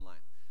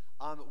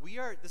We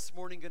are this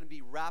morning going to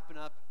be wrapping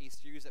up a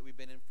series that we've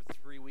been in for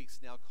 3 weeks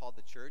now called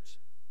The Church.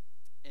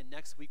 And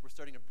next week we're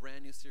starting a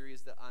brand new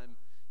series that I'm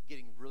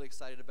getting really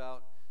excited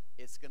about.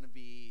 It's going to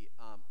be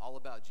all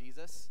about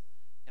Jesus.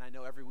 And I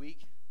know every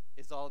week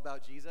it's all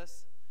about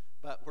Jesus,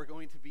 but we're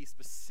going to be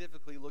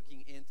specifically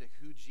looking into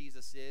who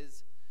Jesus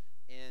is.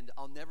 And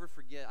I'll never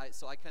forget, I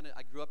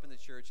grew up in the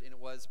church, and it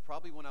was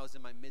probably when I was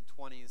in my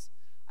mid-20s,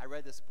 I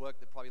read this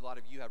book that probably a lot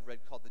of you have read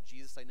called The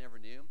Jesus I Never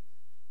Knew.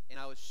 And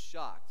I was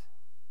shocked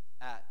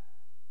at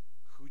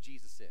who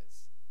Jesus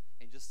is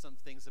and just some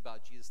things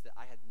about Jesus that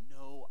I had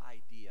no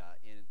idea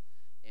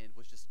and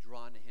was just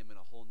drawn to him in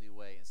a whole new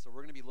way. And so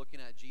we're going to be looking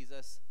at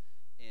Jesus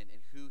and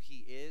who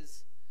he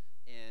is.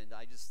 And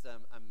I just,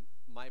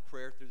 my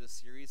prayer through this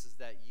series is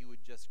that you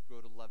would just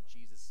grow to love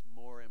Jesus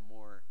more and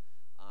more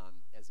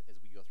as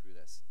we go through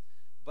this.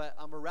 But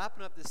we're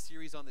wrapping up this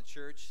series on the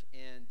church.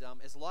 And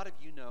as a lot of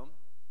you know,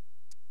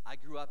 I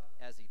grew up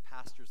as a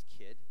pastor's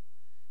kid.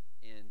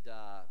 And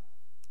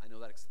I know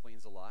that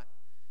explains a lot,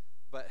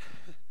 but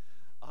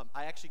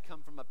I actually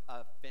come from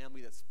a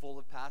family that's full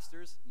of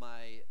pastors.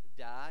 My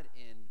dad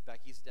and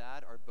Becky's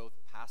dad are both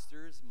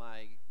pastors.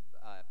 My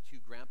two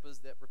grandpas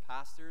that were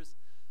pastors,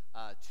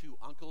 two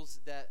uncles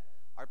that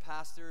are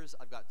pastors.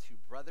 I've got two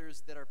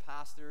brothers that are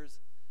pastors.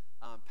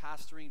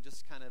 Pastoring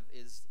just kind of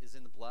is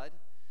in the blood.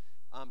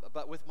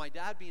 But with my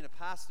dad being a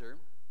pastor,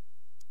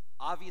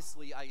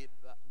 obviously I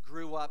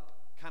grew up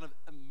kind of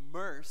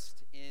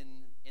immersed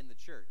in the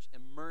church,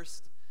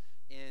 immersed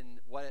in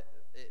what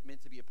it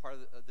meant to be a part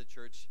of the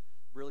church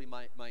really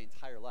my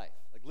entire life,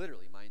 like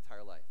literally my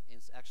entire life.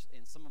 And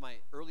some of my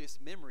earliest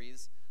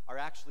memories are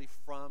actually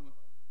from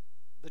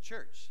the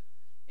church.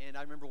 And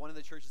I remember one of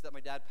the churches that my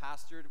dad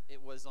pastored,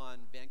 it was on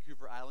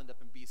Vancouver Island up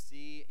in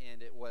BC,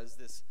 and it was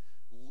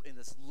in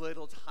this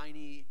little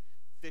tiny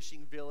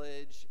fishing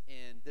village.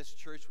 And this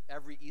church,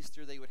 every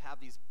Easter, they would have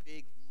these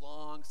big,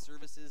 long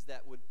services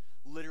that would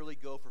literally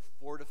go for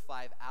 4 to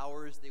 5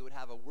 hours. They would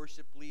have a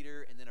worship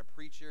leader and then a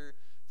preacher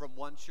from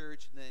one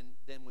church, and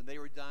then when they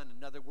were done,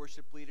 another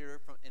worship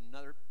leader and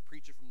another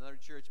preacher from another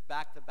church,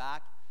 back to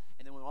back.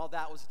 And then when all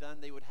that was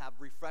done, they would have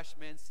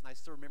refreshments, and I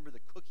still remember the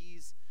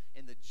cookies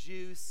and the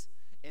juice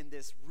in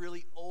this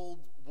really old,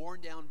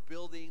 worn-down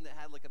building that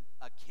had like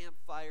a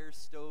campfire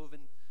stove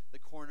in the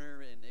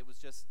corner, and it was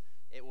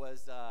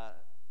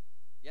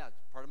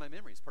part of my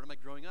memories, part of my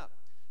growing up.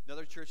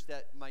 Another church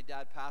that my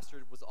dad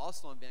pastored was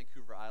also on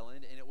Vancouver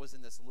Island, and it was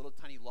in this little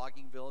tiny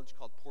logging village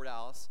called Port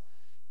Alice.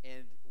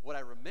 And what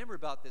I remember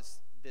about this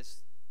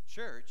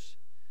church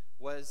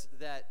was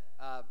that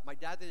my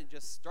dad didn't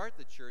just start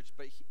the church,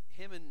 but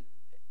him and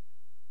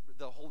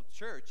the whole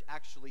church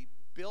actually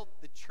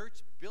built the church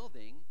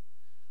building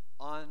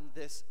on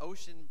this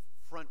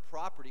oceanfront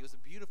property. It was a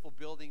beautiful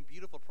building,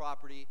 beautiful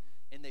property,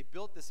 and they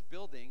built this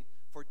building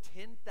for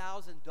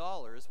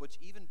 $10,000, which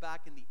even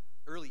back in the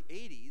early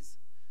 80s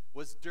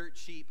was dirt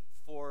cheap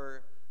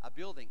for a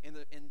building. And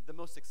the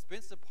most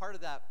expensive part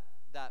of that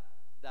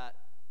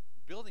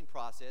building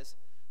process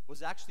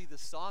was actually the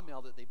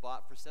sawmill that they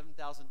bought for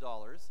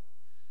 $7,000,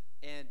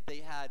 and they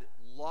had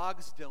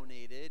logs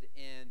donated,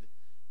 and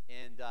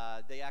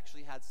they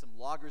actually had some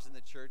loggers in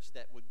the church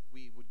that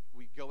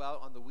we'd go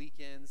out on the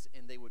weekends,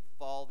 and they would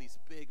fall these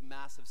big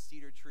massive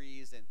cedar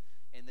trees,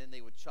 and then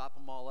they would chop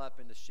them all up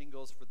into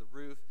shingles for the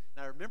roof.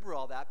 And I remember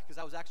all that because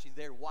I was actually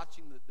there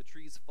watching the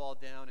trees fall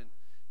down,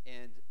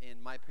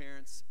 and my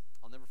parents,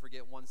 I'll never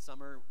forget one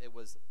summer, it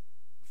was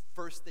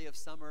first day of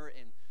summer,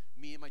 and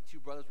me and my two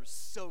brothers were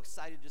so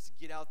excited just to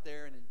get out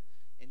there and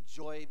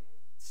enjoy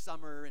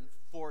summer and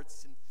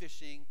forts and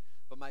fishing.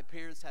 But my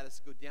parents had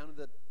us go down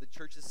to the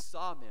church's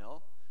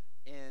sawmill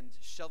and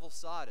shovel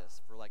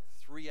sawdust for like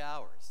 3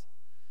 hours.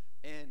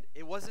 And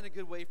it wasn't a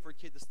good way for a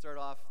kid to start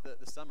off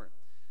the summer.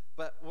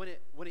 But when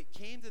it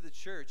came to the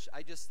church,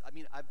 I've just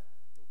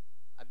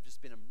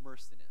been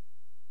immersed in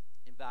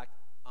it. In fact,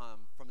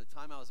 from the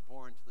time I was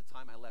born to the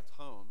time I left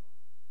home,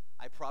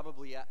 I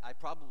probably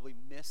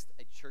missed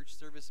a church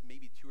service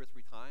maybe 2 or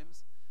 3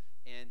 times,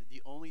 and the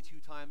only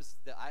 2 times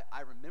that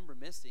I remember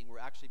missing were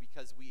actually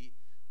because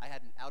I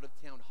had an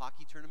out-of-town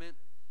hockey tournament,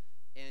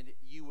 and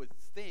you would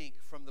think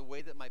from the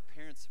way that my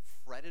parents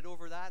fretted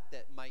over that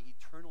my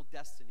eternal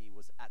destiny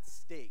was at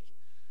stake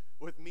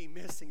with me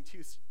missing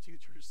two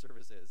church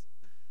services.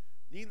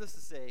 Needless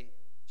to say,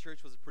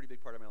 church was a pretty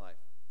big part of my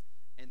life.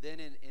 And then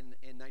in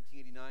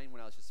 1989,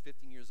 when I was just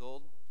 15 years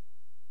old,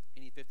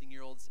 any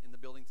 15-year-olds in the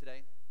building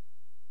today?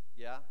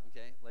 Yeah?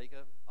 Okay.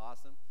 Leica?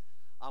 Awesome.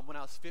 When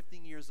I was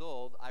 15 years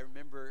old, I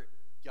remember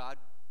God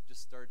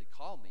just started to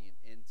call me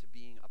into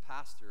being a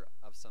pastor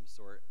of some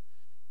sort,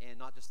 and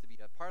not just to be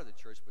a part of the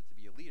church, but to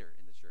be a leader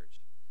in the church.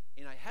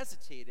 And I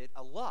hesitated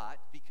a lot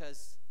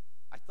because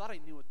I thought I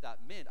knew what that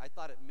meant. I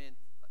thought it meant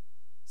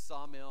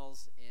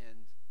sawmills and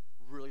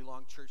really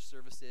long church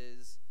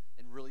services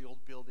and really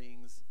old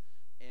buildings.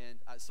 And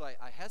so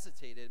I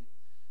hesitated,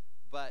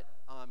 but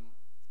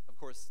of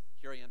course,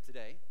 here I am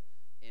today.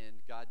 And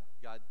God,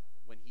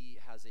 when He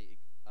has a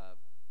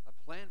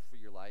plan for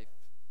your life,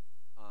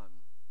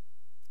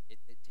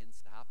 it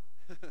tends to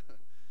happen.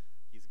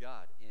 He's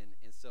God.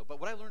 And so, but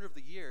what I learned over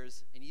the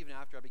years, and even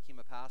after I became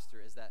a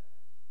pastor, is that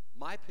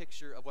my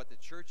picture of what the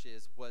church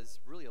is was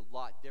really a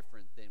lot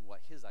different than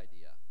what his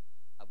idea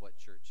of what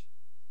church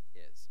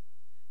is.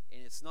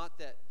 And it's not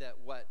that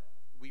what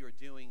we were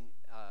doing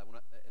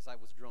as I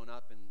was growing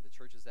up in the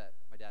churches that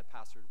my dad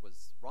pastored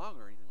was wrong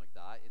or anything like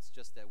that. It's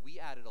just that we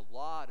added a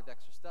lot of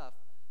extra stuff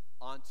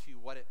onto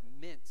what it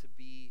meant to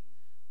be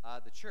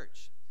the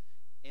church.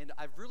 And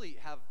I really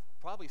have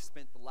probably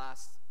spent the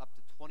last up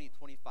to 20,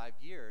 25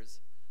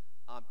 years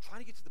trying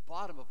to get to the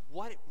bottom of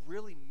what it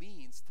really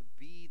means to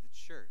be the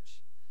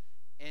church.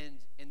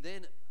 And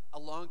then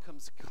along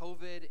comes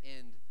COVID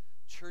and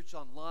church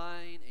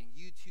online and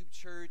YouTube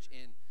church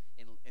and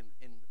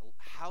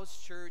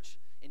house church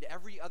and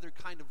every other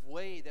kind of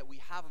way that we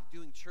have of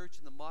doing church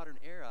in the modern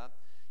era.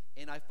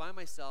 And I find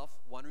myself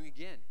wondering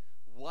again,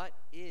 what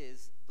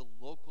is the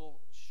local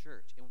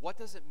church? And what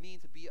does it mean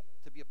to be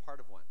a part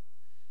of one?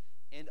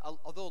 And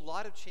although a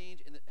lot of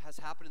change has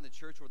happened in the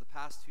church over the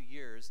past 2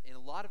 years, and a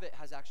lot of it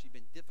has actually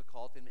been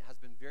difficult and it has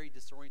been very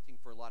disorienting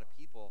for a lot of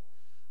people,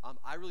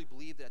 I really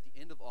believe that at the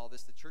end of all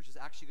this, the church is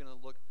actually going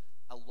to look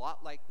a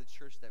lot like the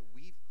church that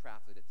we've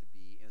crafted it to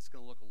be, and it's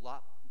going to look a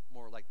lot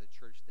more like the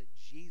church that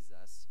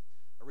Jesus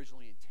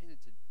originally intended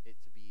it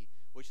to be,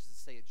 which is to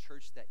say a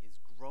church that is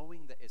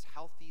growing, that is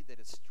healthy, that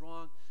is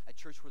strong, a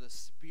church where the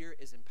Spirit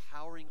is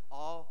empowering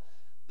all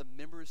the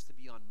members to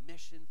be on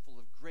mission, full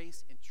of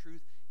grace and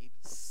truth, a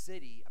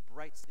city, a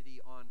bright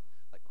city on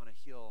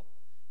a hill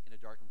in a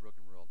dark and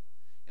broken world.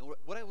 And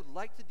what I would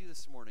like to do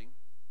this morning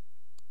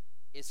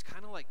is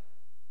kind of like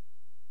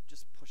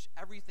just push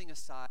everything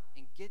aside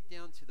and get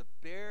down to the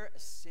bare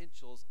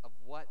essentials of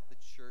what the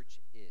church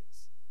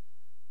is.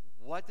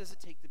 What does it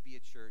take to be a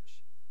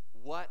church?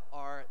 What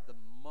are the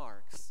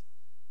marks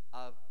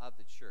of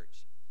the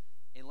church?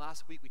 And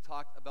last week we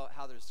talked about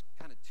how there's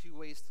kind of two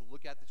ways to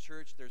look at the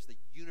church. There's the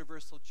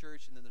universal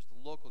church and then there's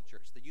the local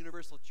church. The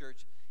universal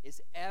church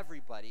is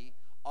everybody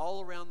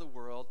all around the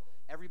world,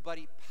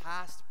 everybody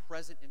past,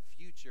 present, and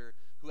future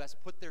who has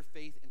put their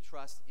faith and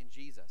trust in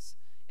Jesus.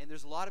 And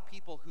there's a lot of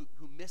people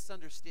who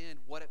misunderstand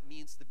what it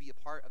means to be a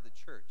part of the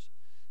church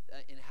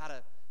and how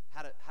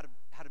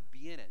to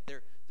be in it.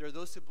 There are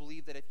those who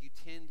believe that if you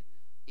attend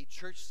a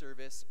church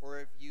service, or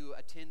if you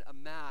attend a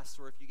mass,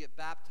 or if you get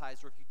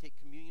baptized, or if you take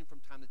communion from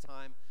time to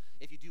time,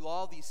 if you do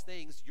all these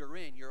things,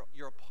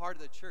 you're a part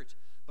of the church.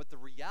 But the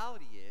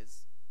reality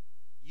is,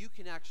 you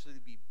can actually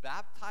be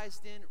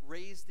baptized in,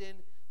 raised in,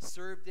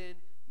 served in,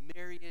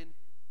 married in,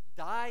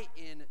 die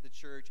in the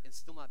church, and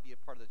still not be a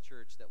part of the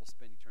church that will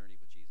spend eternity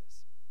with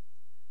Jesus.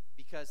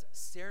 Because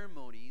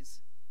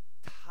ceremonies,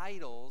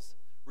 titles,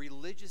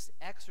 religious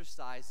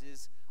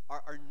exercises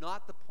are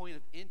not the point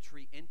of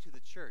entry into the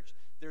church.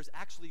 There's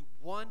actually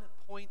one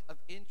point of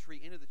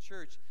entry into the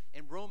church,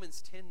 and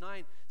Romans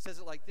 10:9 says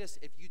it like this: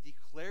 if you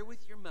declare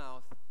with your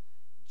mouth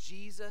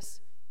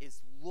Jesus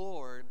is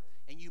Lord,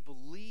 and you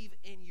believe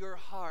in your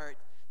heart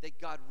that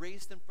God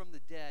raised him from the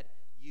dead,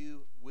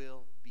 you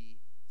will be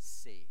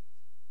saved.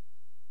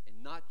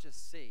 And not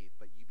just saved,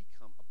 but you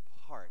become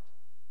a part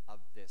of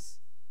this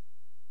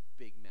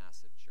big,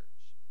 massive church.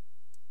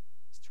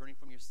 It's turning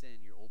from your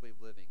sin, your old way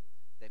of living,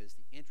 that is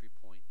the entry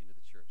point into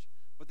the church.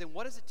 But then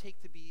what does it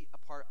take to be a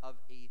part of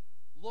a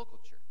local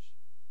church?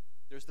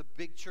 There's the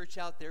big church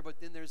out there, but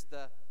then there's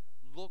the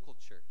local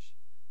church,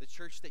 the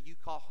church that you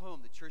call home,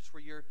 the church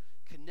where you're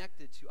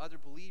connected to other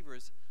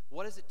believers.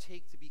 What does it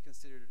take to be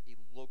considered a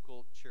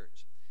local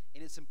church?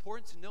 And it's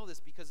important to know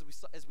this because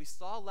as we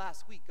saw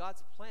last week,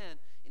 God's plan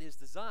and his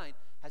design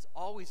has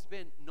always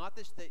been not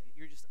this, that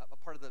you're just a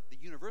part of the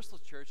universal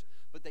church,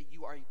 but that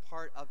you are a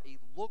part of a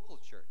local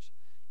church.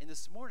 And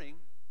this morning,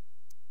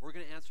 we're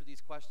going to answer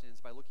these questions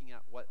by looking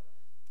at what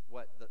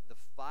the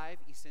 5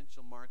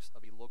 essential marks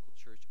of a local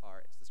church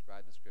are as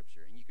described in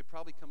Scripture. And you could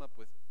probably come up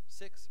with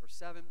 6 or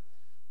 7.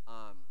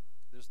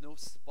 There's no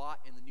spot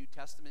in the New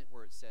Testament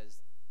where it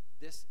says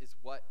this is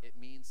what it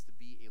means to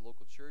be a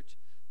local church.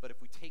 But if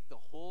we take the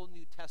whole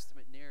New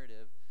Testament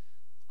narrative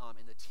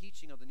and the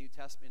teaching of the New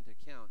Testament into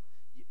account,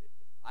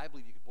 I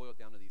believe you could boil it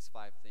down to these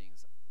 5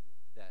 things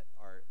that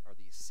are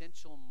the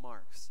essential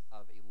marks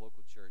of a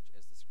local church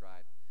as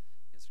described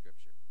in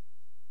Scripture.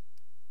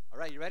 All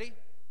right, you ready?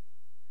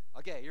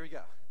 Okay, here we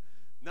go.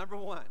 Number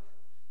 1,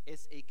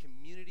 it's a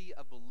community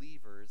of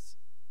believers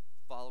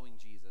following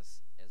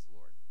Jesus as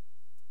Lord.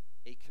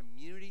 A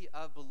community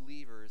of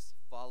believers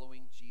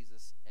following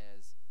Jesus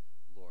as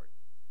Lord.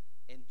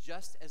 And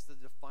just as the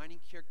defining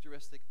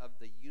characteristic of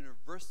the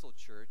universal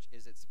church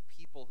is its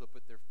people who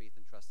put their faith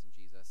and trust in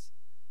Jesus,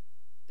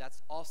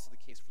 that's also the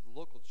case for the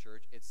local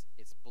church. It's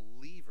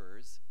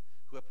believers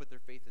who have put their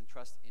faith and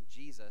trust in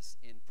Jesus,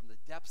 and from the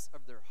depths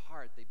of their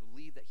heart, they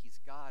believe that he's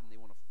God, and they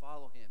want to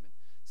follow him and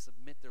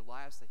submit their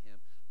lives to him.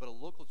 But a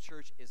local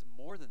church is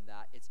more than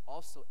that. It's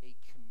also a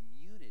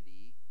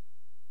community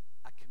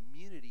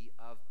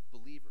of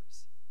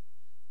believers.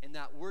 And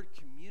that word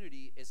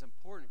community is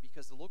important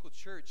because the local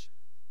church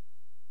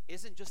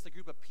isn't just a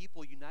group of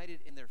people united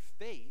in their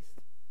faith,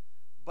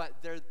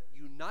 but they're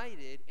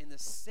united in the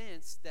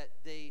sense that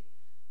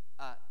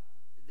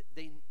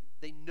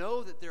they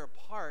know that they're a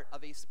part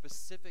of a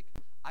specific.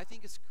 I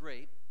think it's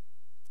great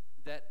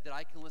that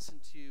I can listen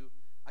to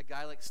a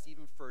guy like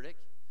Stephen Furtick.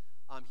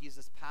 He's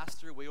this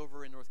pastor way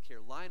over in North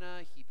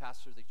Carolina. He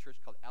pastors a church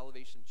called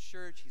Elevation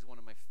Church. He's one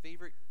of my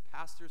favorite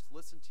pastors to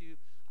listen to.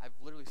 I've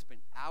literally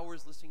spent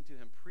hours listening to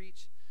him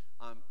preach.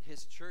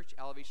 His church,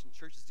 Elevation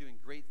Church, is doing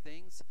great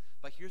things.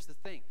 But here's the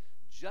thing.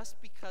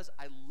 Just because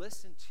I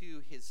listen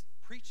to his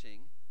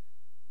preaching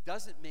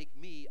doesn't make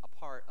me a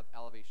part of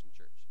Elevation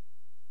Church.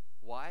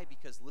 Why?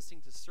 Because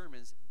listening to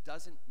sermons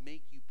doesn't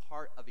make you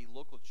part of a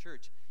local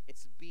church.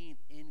 It's being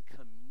in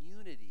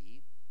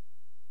community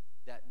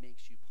that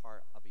makes you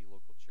part of a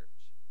local church.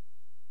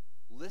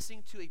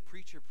 Listening to a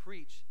preacher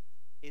preach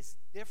is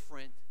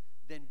different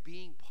than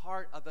being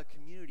part of a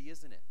community,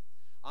 isn't it?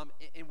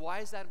 And why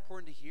is that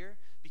important to hear?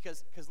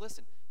 Because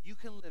listen, you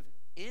can live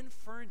in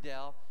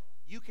Ferndale,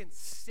 you can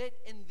sit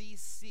in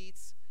these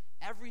seats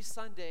every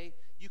Sunday,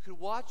 you can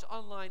watch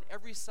online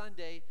every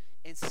Sunday,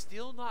 and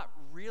still not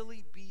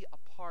really be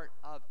a part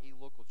of a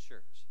local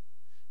church.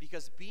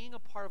 Because being a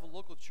part of a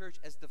local church,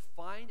 as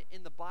defined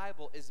in the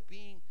Bible, is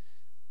being,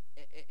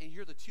 and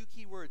here are the two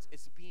key words,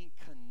 it's being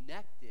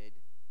connected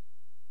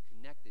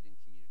in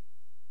community.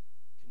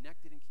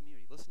 Connected in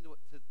community. Listen to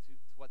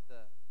what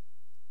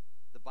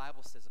the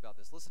Bible says about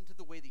this. Listen to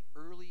the way the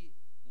early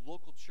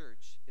local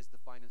church is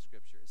defined in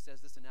Scripture. It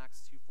says this in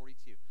Acts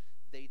 2:42.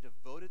 They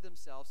devoted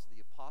themselves to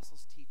the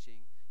apostles'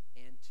 teaching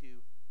and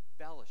to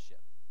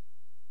fellowship.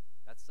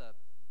 That's a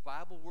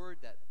Bible word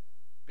that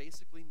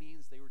basically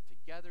means they were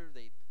together,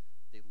 they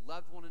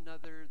loved one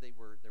another, there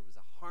was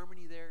a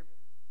harmony there.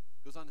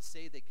 It goes on to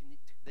say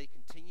they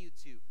continued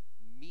to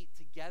meet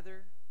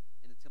together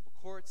in the temple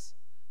courts.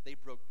 They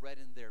broke bread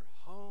in their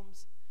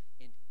homes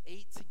and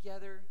ate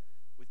together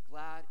with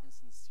glad and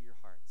sincere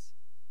hearts.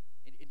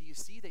 And do you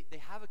see, they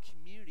have a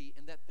community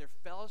in that they're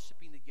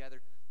fellowshipping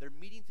together, they're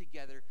meeting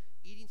together,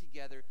 eating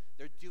together,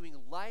 they're doing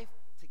life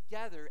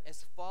together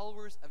as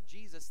followers of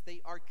Jesus.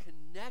 They are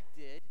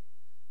connected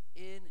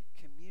in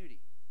community.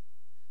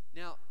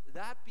 Now,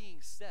 that being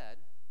said,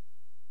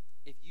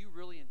 if you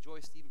really enjoy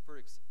Stephen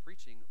Furtick's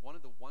preaching, one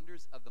of the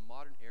wonders of the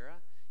modern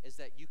era is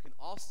that you can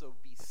also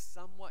be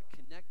somewhat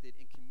connected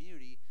in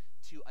community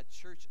to a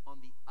church on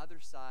the other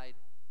side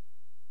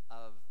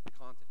of the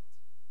continent.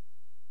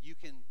 You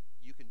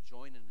can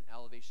join in an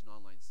Elevation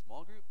Online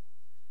small group.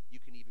 You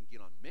can even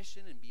get on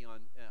mission and be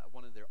on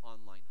one of their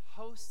online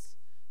hosts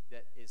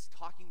that is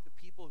talking to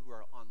people who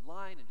are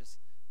online, and just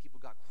people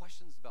got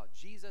questions about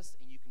Jesus,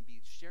 and you can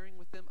be sharing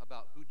with them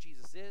about who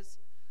Jesus is.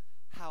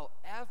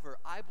 However,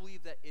 I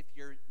believe that if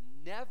you're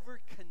never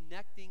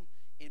connecting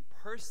in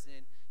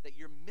person, that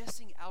you're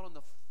missing out on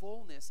the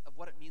fullness of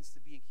what it means to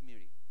be in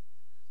community.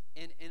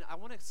 And I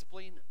want to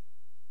explain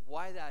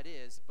why that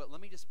is, but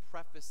let me just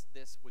preface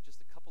this with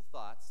just a couple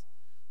thoughts,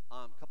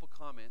 a couple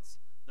comments.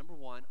 Number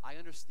one, I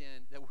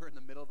understand that we're in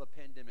the middle of a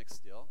pandemic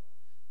still,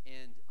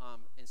 and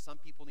some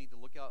people need to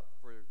look out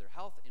for their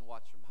health and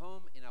watch from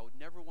home, and I would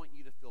never want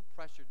you to feel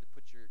pressured to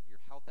put your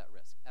health at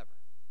risk, ever.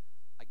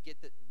 I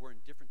get that we're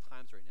in different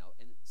times right now.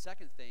 And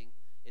second thing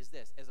is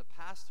this. As a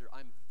pastor,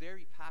 I'm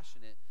very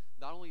passionate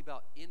not only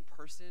about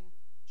in-person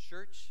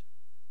church,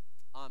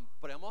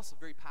 but I'm also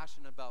very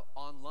passionate about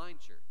online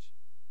church.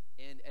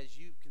 And as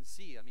you can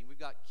see, I mean, we've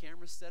got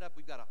cameras set up.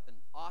 We've got an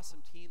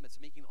awesome team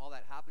that's making all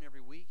that happen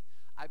every week.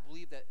 I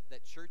believe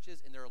that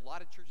churches, and there are a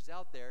lot of churches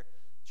out there,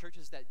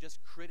 churches that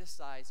just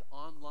criticize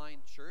online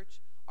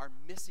church are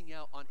missing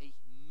out on a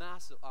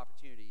massive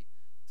opportunity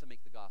to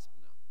make the gospel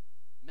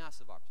known.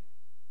 Massive opportunity.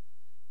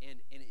 And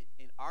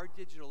in our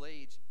digital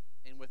age,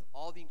 and with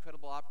all the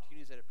incredible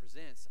opportunities that it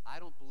presents, I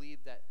don't believe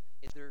that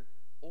either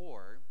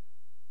or.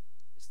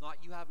 It's not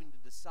you having to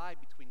decide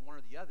between one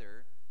or the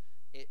other.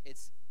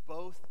 It's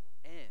both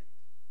and.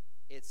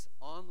 It's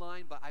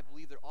online, but I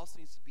believe there also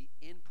needs to be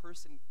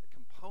in-person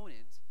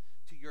component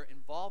to your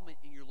involvement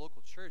in your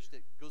local church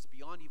that goes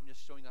beyond even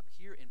just showing up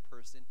here in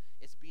person.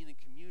 It's being in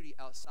community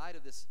outside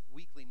of this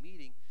weekly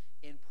meeting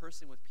in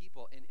person with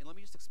people. And let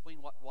me just explain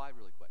why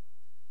really quick.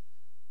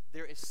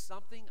 There is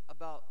something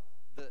about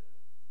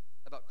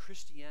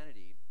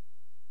Christianity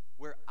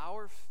where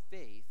our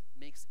faith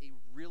makes a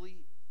really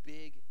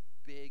big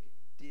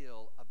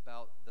deal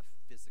about the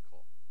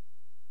physical.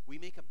 We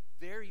make a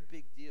very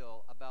big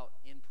deal about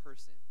in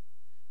person.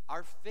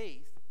 Our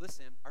faith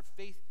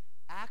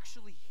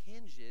actually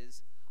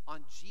hinges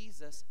on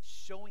Jesus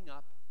showing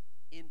up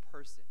in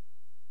person.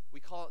 We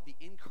call it the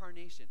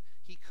incarnation.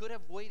 He could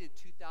have waited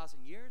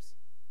 2,000 years.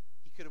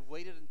 He could have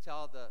waited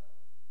until the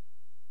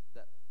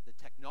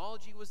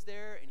technology was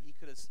there, and he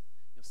could have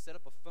set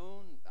up a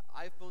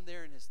iPhone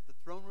there in the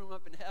throne room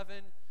up in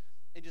heaven,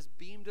 and just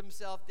beamed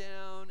himself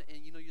down,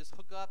 and you just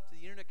hook up to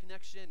the internet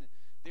connection. And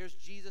there's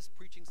Jesus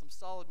preaching some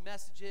solid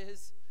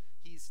messages.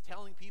 He's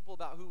telling people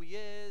about who he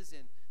is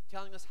and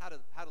telling us how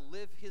to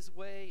live his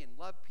way and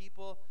love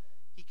people.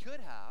 He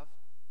could have,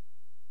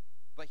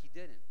 but he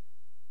didn't.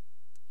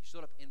 He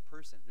showed up in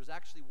person. There's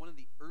actually one of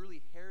the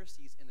early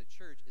heresies in the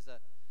church is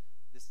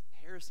this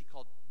heresy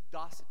called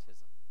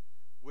Docetism.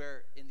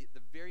 where in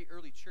the very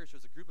early church, there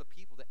was a group of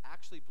people that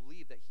actually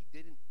believed that he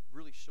didn't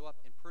really show up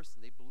in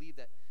person. They believed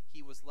that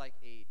he was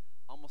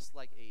almost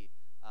like a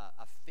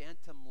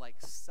phantom-like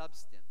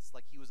substance,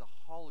 like he was a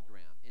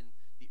hologram. In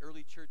the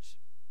early church,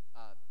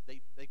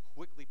 they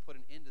quickly put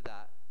an end to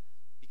that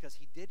because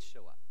he did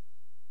show up.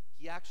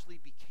 He actually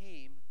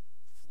became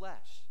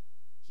flesh.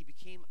 He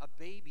became a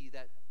baby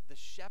that the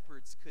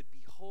shepherds could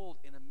behold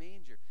in a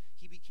manger.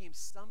 He became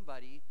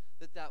somebody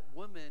that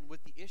woman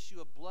with the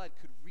issue of blood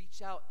could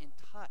reach out and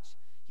touch.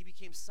 He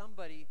became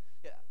somebody,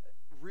 a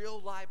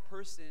real live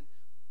person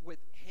with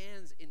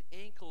hands and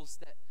ankles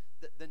that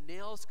the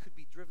nails could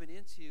be driven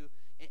into,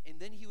 and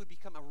then he would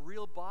become a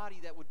real body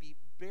that would be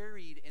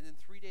buried, and then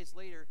 3 days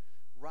later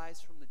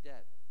rise from the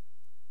dead.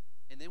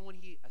 And then when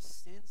he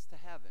ascends to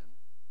heaven,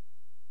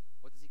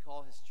 what does he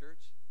call his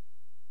church?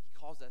 He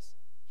calls us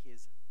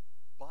his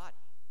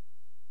body,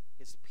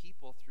 his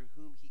people through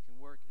whom he can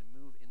work and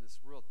move in this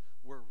world.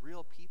 We're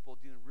real people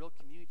doing real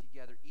community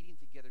together, eating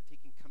together,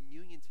 taking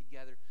communion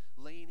together,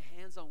 laying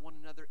hands on one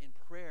another in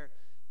prayer,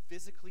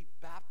 physically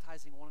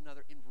baptizing one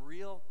another in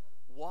real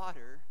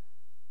water.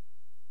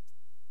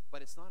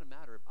 But it's not a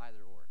matter of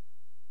either or.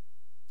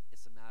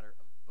 It's a matter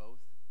of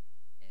both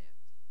and.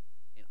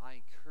 And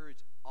I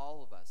encourage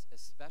all of us,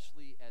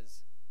 especially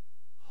as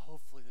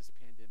hopefully this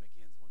pandemic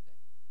ends one day.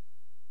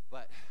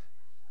 But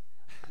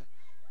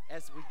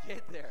as we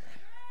get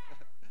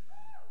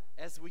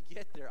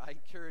there, I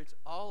encourage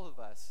all of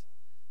us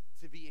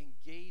to be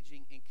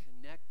engaging and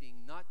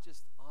connecting, not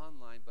just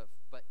online, but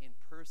in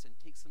person.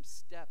 Take some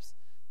steps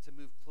to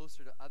move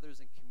closer to others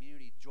in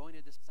community. Join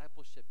a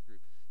discipleship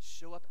group.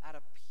 Show up at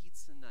a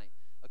pizza night.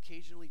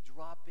 Occasionally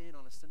drop in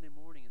on a Sunday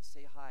morning and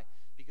say hi,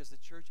 because the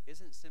church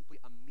isn't simply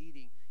a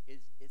meeting.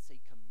 It's a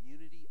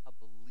community of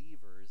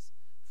believers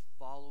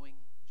following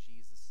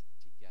Jesus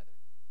together.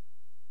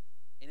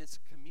 And it's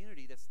a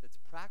community that's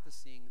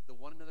practicing the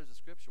one another's of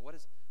Scripture. What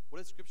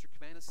does Scripture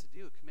command us to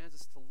do? It commands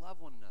us to love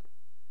one another,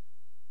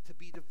 to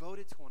be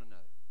devoted to one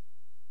another,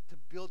 to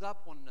build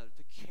up one another,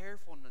 to care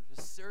for one another,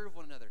 to serve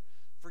one another,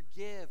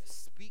 forgive,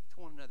 speak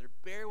to one another,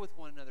 bear with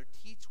one another,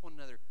 teach one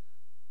another,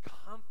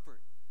 comfort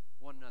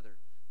one another,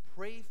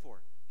 pray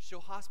for, show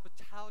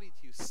hospitality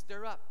to,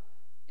 stir up,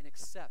 and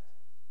accept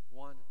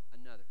one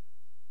another.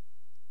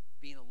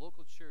 Being a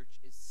local church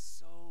is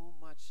so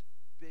much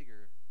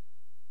bigger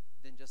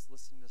than just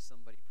listening to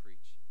somebody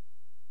preach.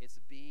 It's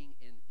being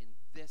in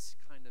this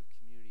kind of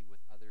community with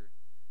other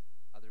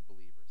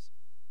believers.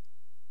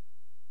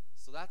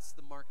 So that's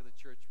the mark of the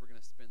church we're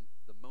going to spend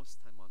the most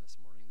time on this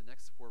morning. The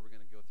next 4 we're going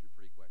to go through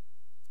pretty quick.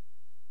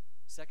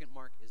 Second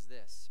mark is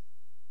this.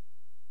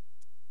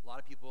 A lot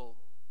of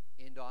people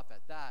end off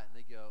at that and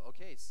they go,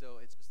 okay, so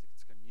it's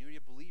a community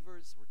of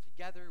believers. We're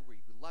together.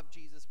 We love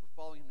Jesus. We're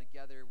following him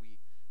together. We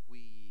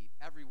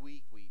every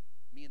week,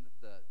 me and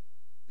the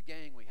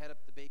gang, we head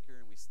up to Baker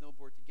and we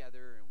snowboard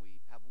together and we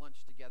have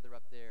lunch together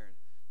up there, and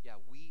yeah,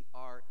 we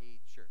are a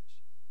church.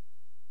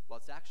 Well,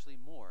 it's actually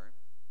more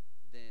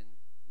than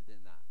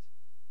that.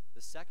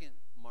 The second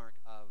mark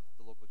of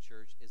the local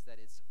church is that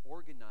it's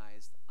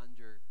organized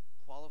under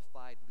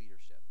qualified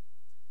leadership.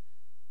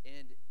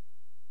 And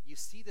you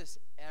see this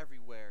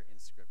everywhere in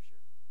Scripture,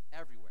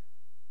 everywhere.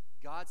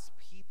 God's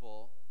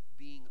people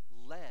being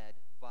led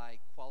by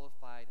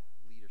qualified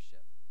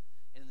leadership.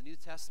 And in the New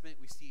Testament,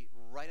 we see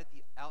right at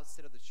the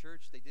outset of the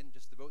church, they didn't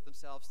just devote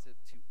themselves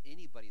to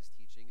anybody's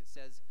teaching. It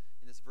says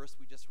in this verse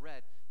we just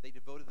read, they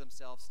devoted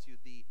themselves to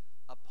the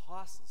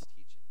apostles'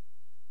 teaching.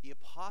 The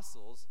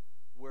apostles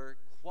were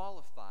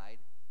qualified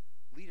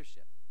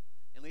leadership.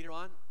 And later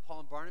on, Paul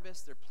and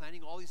Barnabas, they're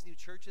planting all these new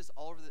churches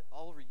all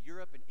over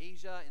Europe and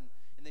Asia,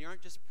 and they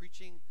aren't just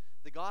preaching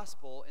the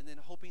gospel and then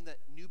hoping that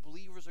new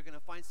believers are going to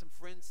find some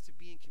friends to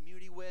be in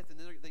community with, and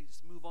then they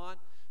just move on.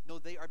 No,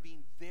 they are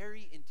being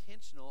very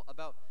intentional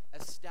about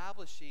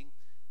establishing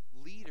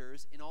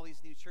leaders in all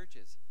these new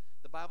churches.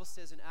 The Bible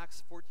says in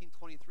Acts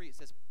 14:23, it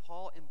says,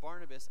 Paul and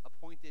Barnabas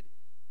appointed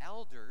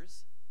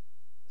elders,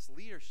 that's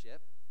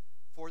leadership,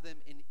 for them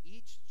in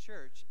each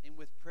church, and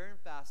with prayer and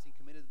fasting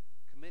committed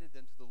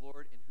them to the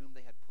Lord in whom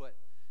they had put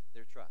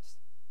their trust.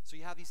 So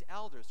you have these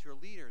elders who are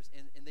leaders,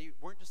 and they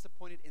weren't just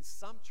appointed in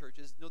some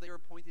churches. No, they were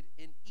appointed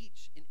in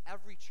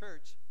every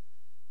church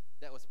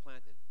that was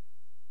planted.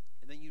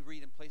 And then you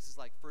read in places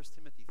like 1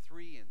 Timothy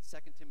 3 and 2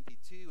 Timothy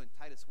 2 and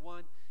Titus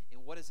 1,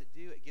 and what does it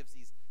do? It gives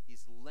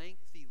these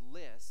lengthy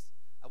lists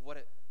of what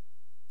it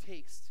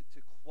takes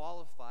to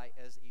qualify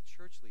as a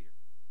church leader.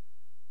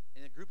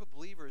 And a group of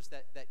believers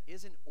that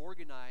isn't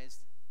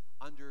organized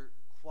under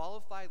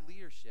qualified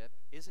leadership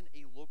isn't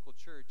a local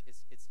church.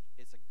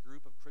 It's a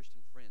group of Christian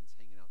friends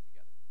hanging out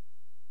together,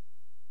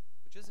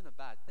 which isn't a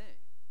bad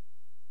thing,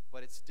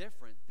 but it's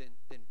different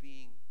than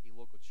being a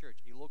local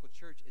church. A local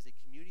church is a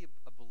community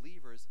of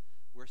believers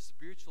where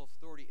spiritual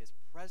authority is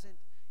present,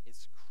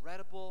 it's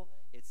credible,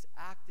 it's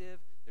active,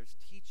 there's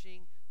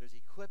teaching, there's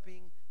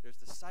equipping, there's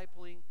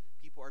discipling,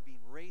 people are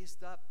being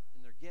raised up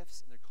in their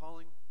gifts and their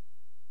calling.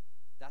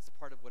 That's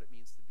part of what it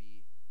means to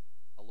be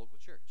a local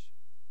church.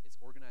 It's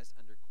organized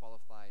under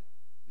qualified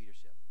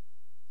leadership.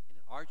 And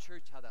in our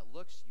church, how that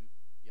looks,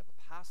 you have a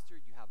pastor,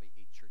 you have a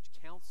church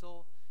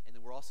council, and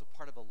then we're also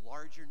part of a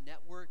larger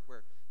network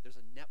where there's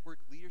a network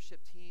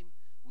leadership team.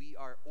 We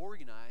are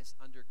organized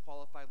under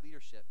qualified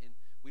leadership, and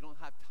we don't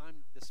have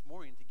time this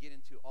morning to get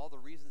into all the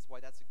reasons why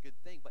that's a good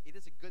thing, but it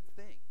is a good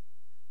thing.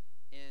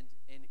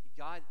 And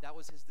God, that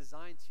was his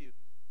design to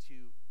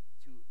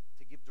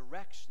give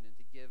direction and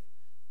to give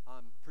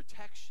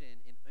protection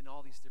in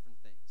all these different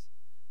things.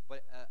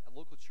 But a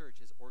local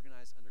church is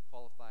organized under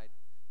qualified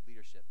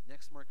leadership.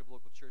 Next mark of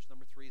local church,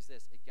 number 3, is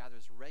this: it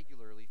gathers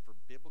regularly for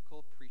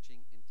biblical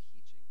preaching and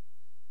teaching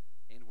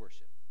and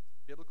worship.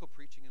 Biblical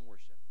preaching and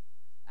worship.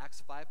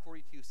 Acts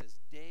 5:42 says,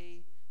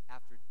 day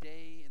after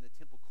day in the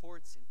temple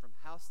courts and from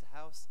house to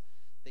house,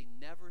 they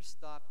never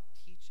stopped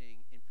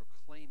teaching and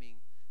proclaiming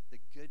the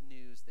good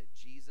news that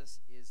Jesus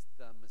is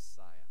the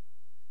Messiah.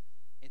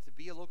 And to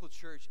be a local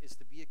church is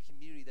to be a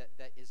community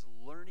that is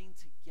learning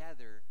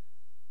together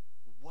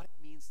what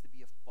it means to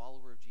be a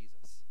follower of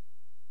Jesus.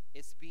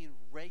 It's being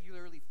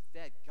regularly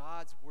fed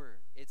God's word.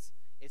 It's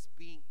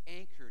being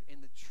anchored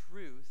in the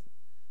truth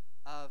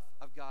of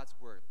God's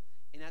word.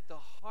 And at the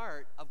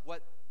heart of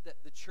what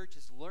the church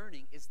is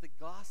learning is the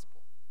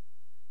gospel.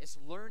 It's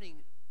learning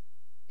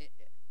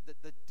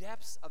the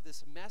depths of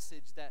this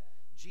message that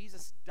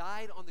Jesus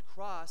died on the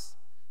cross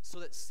so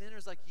that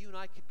sinners like you and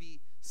I could be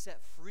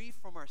set free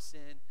from our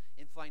sin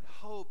and find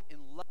hope and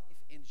life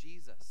in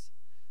Jesus.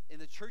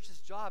 And the church's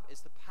job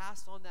is to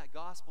pass on that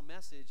gospel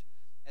message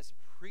as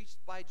preached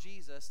by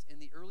Jesus and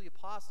the early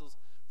apostles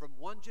from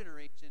one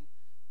generation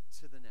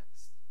to the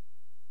next.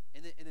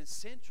 And then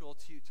central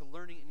to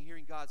learning and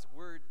hearing God's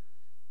word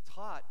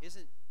taught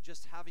isn't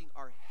just having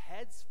our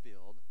heads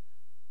filled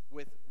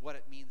with what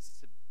it means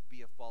to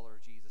be a follower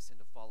of Jesus and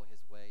to follow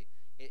his way.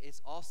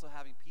 It's also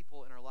having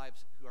people in our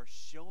lives who are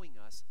showing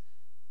us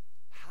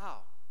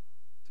how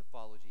to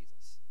follow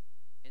Jesus.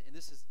 And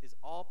this is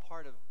all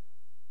part of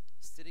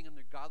sitting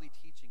under godly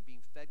teaching,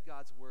 being fed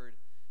God's word,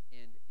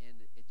 and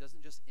it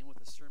doesn't just end with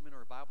a sermon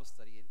or a Bible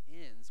study. It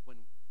ends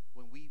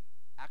when we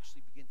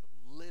actually begin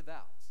to live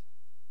out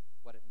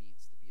what it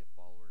means to be a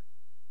follower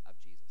of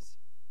Jesus.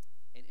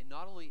 And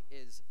not only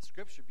is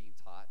Scripture being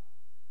taught,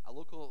 a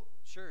local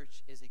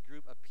church is a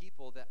group of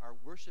people that are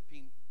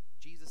worshiping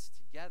Jesus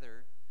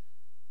together,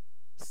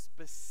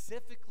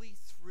 specifically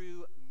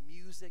through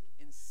music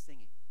and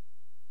singing.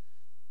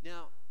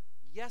 Now,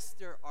 yes,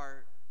 there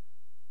are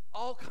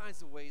all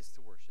kinds of ways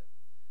to worship.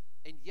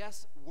 And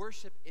yes,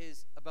 worship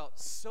is about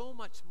so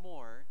much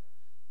more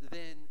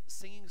than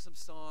singing some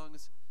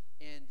songs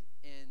and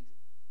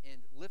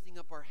lifting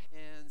up our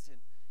hands, and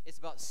it's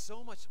about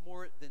so much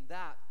more than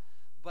that.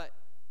 But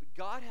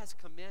God has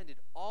commanded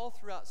all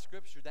throughout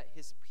Scripture that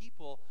his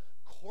people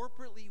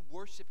corporately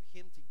worship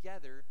him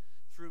together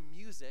through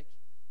music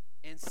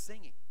and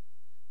singing.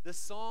 The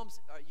Psalms,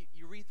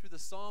 you read through the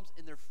Psalms,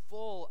 and they're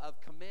full of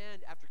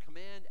command after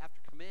command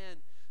after command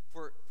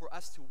for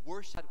us to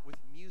worship with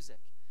music.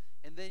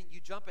 And then you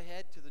jump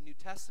ahead to the New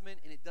Testament,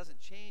 and it doesn't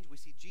change. We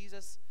see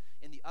Jesus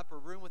in the upper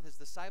room with his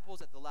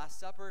disciples at the Last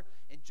Supper,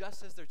 and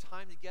just as their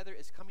time together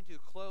is coming to a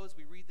close,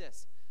 we read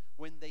this: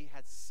 when they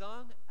had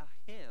sung a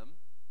hymn,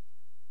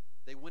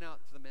 they went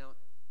out to the Mount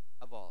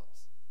of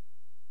Olives.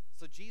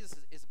 So Jesus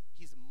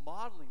he's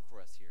modeling for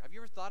us here. Have you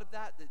ever thought of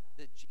that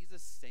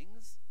Jesus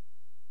sings?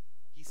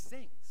 He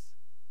sings.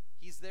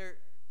 He's there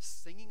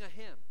singing a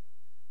hymn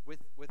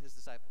with his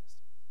disciples.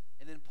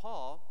 And then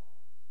Paul,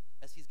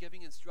 as he's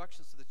giving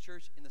instructions to the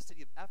church in the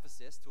city of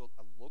Ephesus, to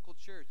a local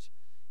church,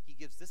 he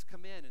gives this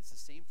command, and it's the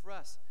same for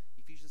us.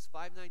 Ephesians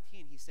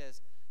 5:19, he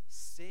says,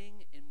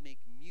 sing and make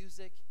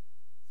music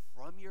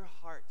from your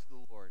heart to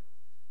the Lord,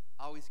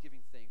 always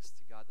giving thanks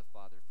to God the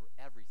Father for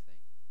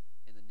everything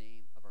in the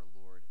name of our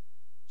Lord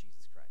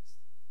Jesus Christ.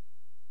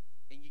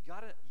 And you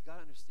gotta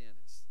understand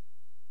this.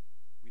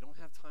 We don't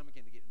have time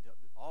again to get into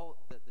all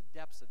the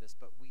depths of this,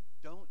 but we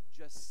don't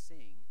just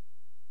sing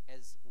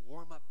as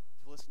warm up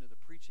to listen to the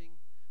preaching.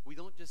 We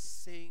don't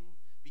just sing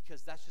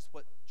because that's just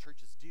what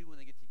churches do when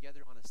they get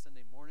together on a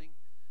Sunday morning.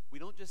 We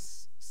don't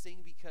just sing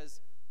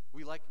because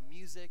we like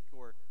music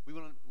or we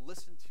want to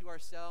listen to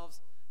ourselves.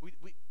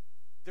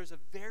 There's a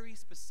very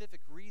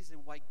specific reason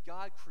why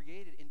God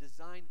created and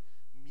designed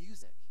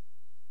music.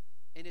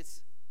 And it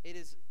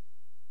is,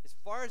 as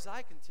far as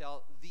I can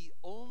tell, the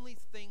only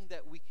thing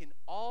that we can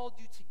all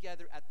do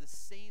together at the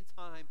same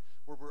time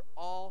where we're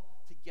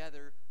all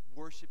together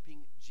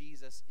worshiping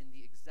Jesus in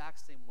the exact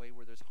same way,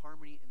 where there's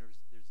harmony and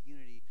there's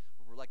unity,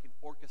 where we're like an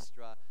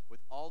orchestra with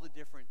all the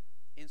different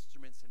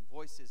instruments and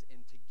voices,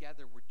 and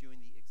together we're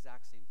doing the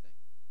exact same thing.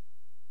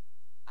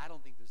 I don't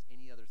think there's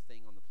any other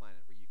thing on the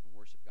planet where you can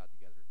worship God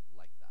together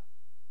like that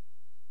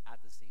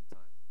at the same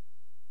time.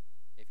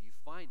 If you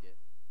find it,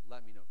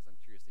 let me know, because I'm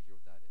curious to hear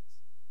what that is.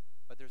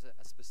 But there's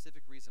a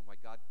specific reason why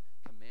God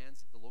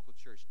commands the local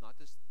church not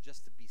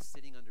just to be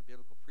sitting under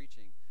biblical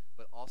preaching,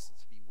 but also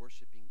to be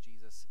worshiping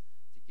Jesus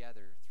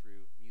together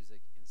through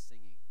music and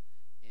singing.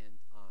 And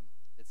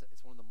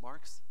it's one of the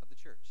marks of the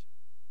church.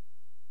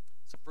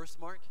 So first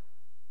mark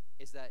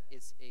is that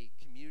it's a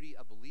community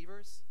of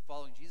believers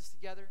following Jesus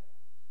together.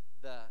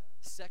 The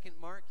second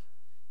mark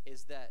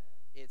is that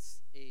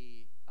it's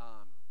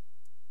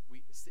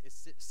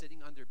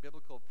sitting under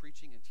biblical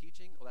preaching and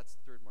teaching. Well, that's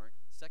the third mark.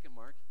 Second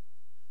mark,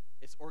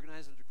 it's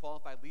organized under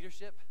qualified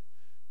leadership.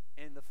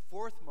 And the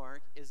fourth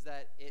mark is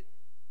that it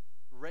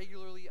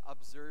regularly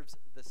observes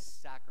the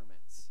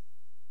sacraments.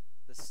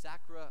 The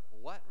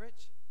what,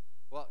 Rich?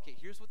 Well, okay,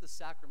 here's what the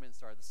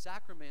sacraments are. The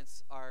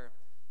sacraments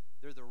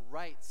they're the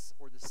rites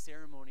or the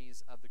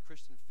ceremonies of the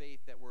Christian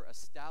faith that were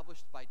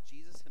established by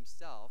Jesus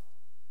himself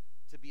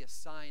to be a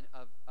sign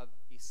of a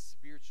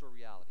spiritual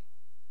reality.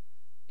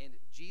 And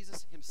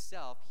Jesus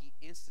himself, he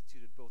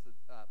instituted both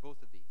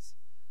of these.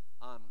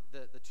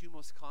 The two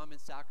most common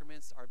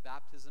sacraments are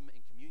baptism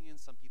and communion.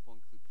 Some people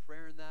include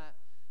prayer in that,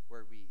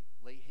 where we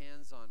lay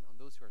hands on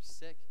those who are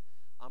sick.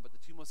 But the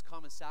two most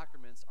common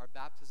sacraments are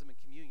baptism and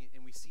communion,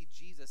 and we see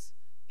Jesus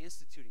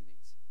instituting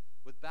these.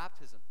 With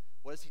baptism,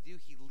 what does he do?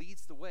 He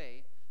leads the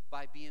way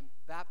by being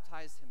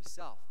baptized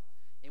himself.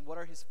 And what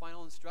are his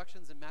final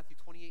instructions in Matthew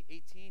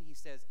 28:18? He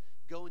says,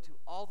 go into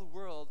all the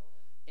world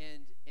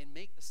and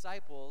make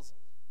disciples,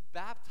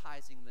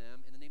 baptizing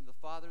them in the name of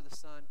the Father, the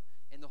Son,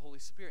 and the Holy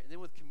Spirit. And then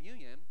with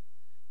communion,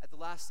 at the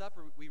Last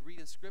Supper, we read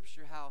in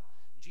Scripture how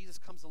Jesus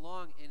comes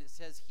along, and it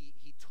says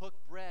he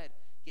took bread,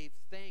 gave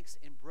thanks,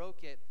 and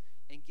broke it,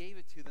 and gave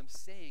it to them,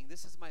 saying,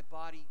 this is my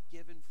body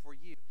given for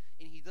you.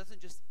 And he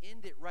doesn't just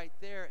end it right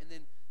there and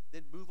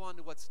then move on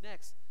to what's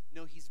next.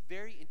 No, he's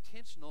very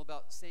intentional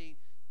about saying,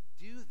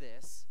 do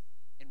this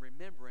in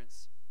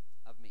remembrance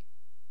of me.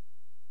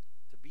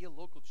 To be a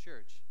local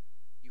church,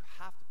 you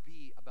have to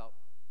be about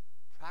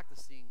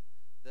practicing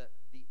the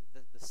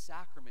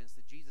sacraments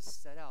that Jesus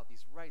set out,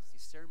 these rites,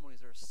 these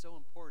ceremonies that are so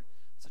important,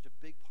 such a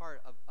big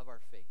part of our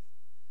faith.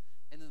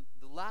 And then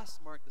the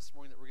last mark this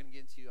morning that we're going to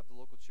get into of the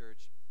local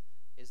church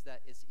is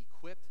that it's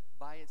equipped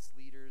by its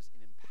leaders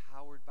and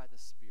empowered by the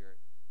Spirit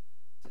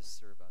to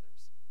serve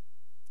others.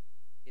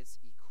 It's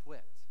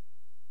equipped.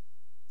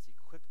 It's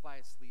equipped by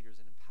its leaders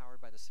and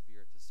empowered by the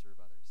Spirit to serve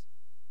others.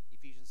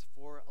 Ephesians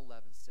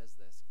 4:11 says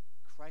this,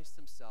 Christ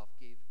himself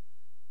gave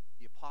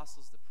the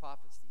apostles, the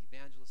prophets, the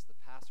evangelists,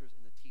 the pastors,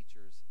 and the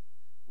teachers,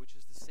 which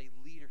is to say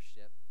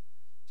leadership,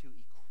 to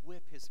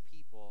equip his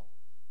people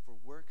for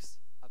works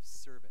of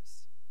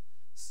service,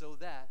 so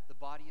that the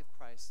body of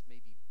Christ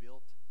may be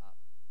built up.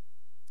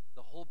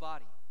 The whole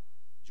body,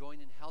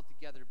 joined and held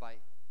together by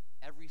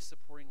every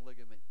supporting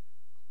ligament,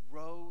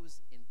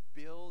 grows and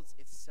builds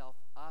itself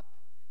up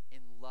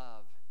in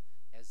love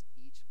as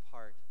each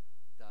part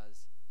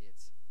does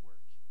its work.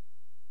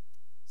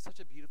 Such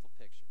a beautiful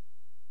picture.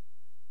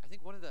 I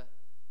think one of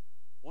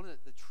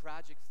the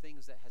tragic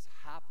things that has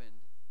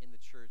happened in the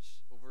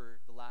church over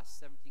the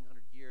last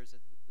 1,700 years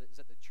is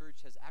that the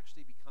church has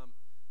actually become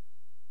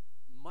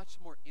much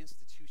more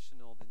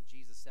institutional than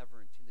Jesus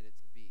ever intended it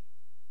to be.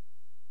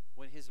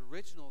 When his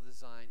original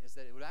design is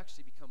that it would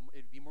actually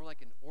it'd be more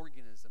like an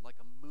organism, like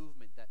a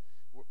movement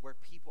where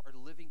people are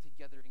living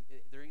together,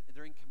 they're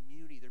in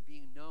community, they're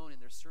being known,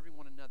 and they're serving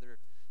one another,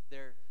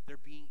 they're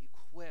being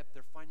equipped,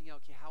 they're finding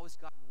out, okay, how has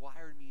God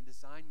wired me and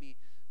designed me,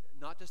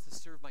 not just to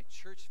serve my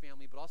church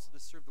family, but also to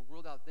serve the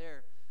world out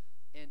there.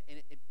 And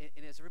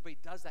as everybody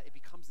does that, it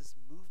becomes this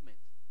movement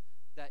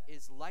that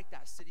is like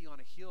that city on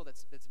a hill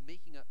that's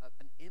making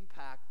an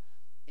impact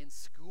in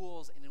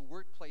schools and in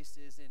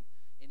workplaces and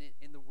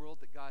in the world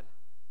that God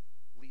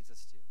leads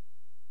us to.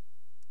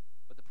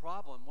 But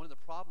one of the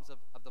problems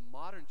of the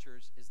modern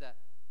church is that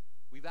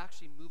we've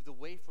actually moved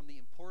away from the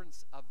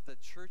importance of the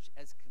church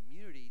as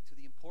community to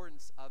the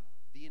importance of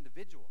the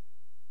individual.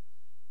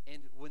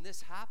 And when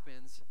this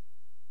happens,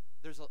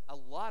 there's a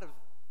lot of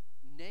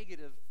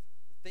negative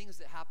things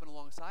that happen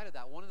alongside of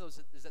that. One of those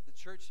is that the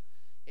church,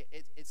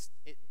 it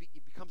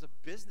becomes a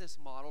business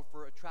model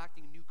for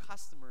attracting new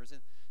customers,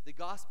 and the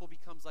gospel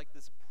becomes like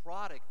this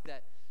product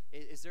that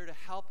is there to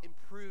help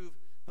improve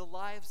the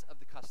lives of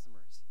the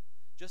customers.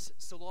 Just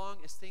so long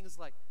as things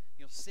like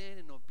sin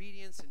and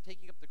obedience and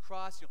taking up the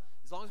cross,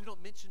 as long as we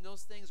don't mention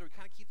those things or we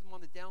kind of keep them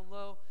on the down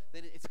low,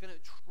 then it's going to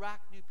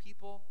attract new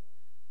people.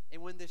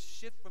 And when this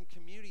shift from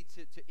community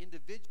to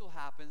individual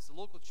happens, the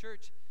local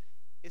church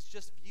is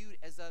just viewed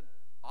as an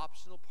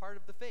optional part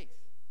of the faith,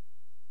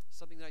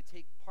 something that I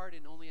take part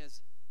in only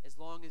as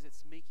long as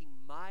it's making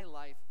my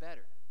life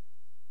better.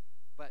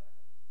 But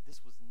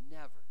this was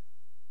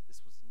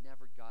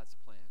never God's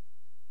plan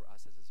for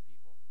us as his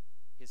people.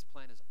 His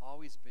plan has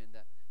always been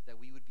that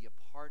we would be a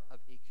part of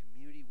a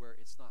community where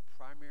it's not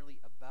primarily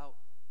about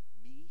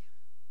me.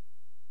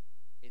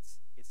 It's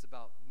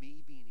about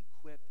me being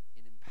equipped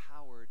and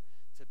empowered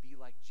to be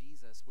like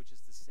Jesus, which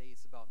is to say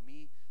it's about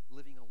me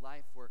living a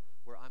life where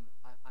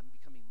I'm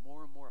becoming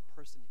more and more a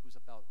person who's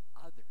about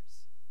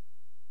others.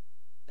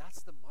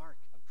 That's the mark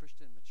of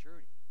Christian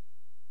maturity.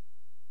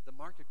 The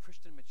mark of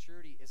Christian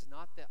maturity is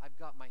not that I've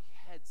got my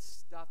head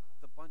stuffed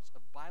with a bunch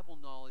of Bible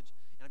knowledge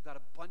and I've got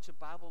a bunch of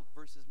Bible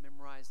verses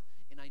memorized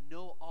and I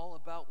know all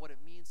about what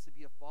it means to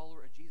be a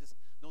follower of Jesus.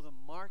 No, the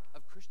mark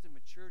of Christian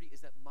maturity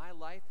is that my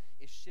life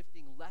is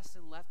shifting less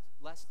and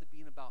less to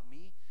being about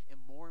me and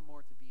more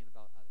to being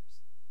about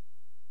others.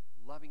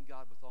 Loving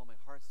God with all my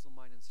heart, soul,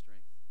 mind, and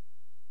strength,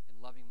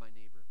 loving my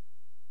neighbor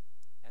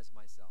as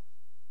myself.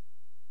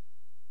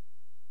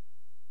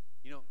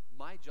 You know,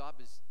 my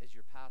job as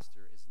your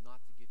pastor is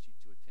not to get you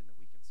to attend the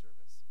weekend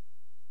service.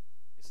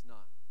 It's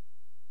not.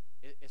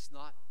 It's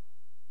not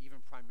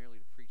even primarily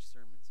to preach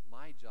sermons.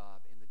 My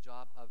job and the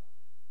job of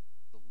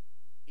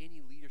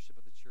any leadership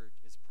of the church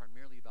is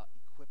primarily about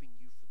equipping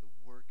you for the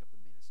work of the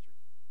ministry,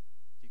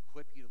 to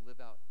equip you to live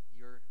out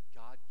your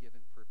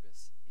God-given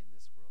purpose in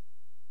this world.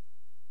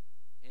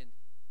 And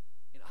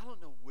I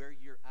don't know where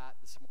you're at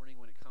this morning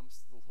when it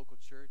comes to the local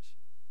church.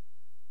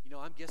 You know,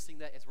 I'm guessing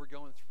that as we're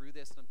going through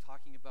this and I'm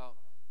talking about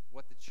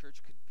what the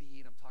church could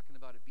be, and I'm talking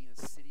about it being a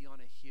city on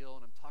a hill,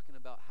 and I'm talking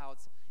about how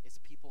it's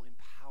people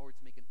empowered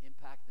to make an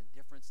impact and a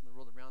difference in the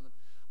world around them.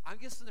 I'm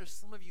guessing there's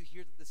some of you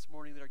here this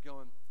morning that are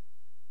going,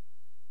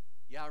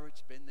 yeah,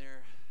 Rich, been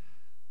there,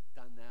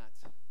 done that.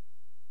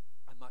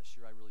 I'm not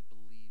sure I really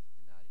believe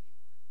in that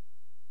anymore.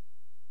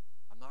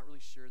 I'm not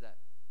really sure that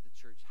the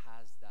church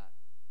has that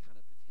kind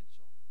of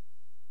potential.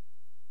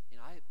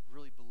 And I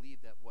really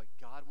believe that what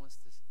God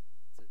wants to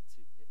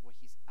what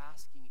he's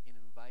asking and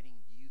inviting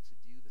you to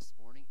do this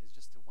morning is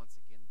just to once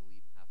again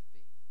believe and have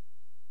faith.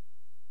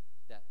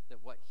 That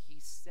what he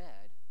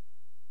said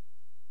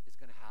is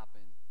going to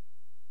happen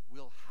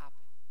will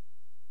happen.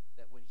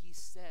 That when he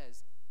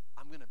says,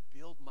 I'm going to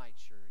build my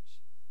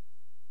church,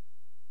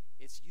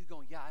 it's you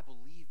going, yeah, I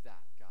believe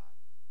that, God.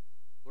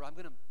 Lord, I'm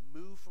going to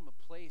move from a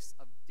place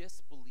of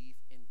disbelief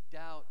and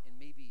doubt and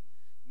maybe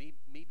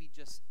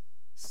just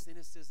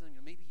cynicism. You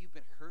know, maybe you've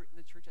been hurt in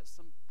the church at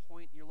some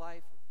point in your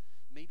life. Or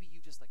maybe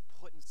you just like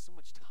put in so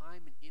much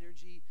time and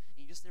energy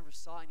and you just never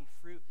saw any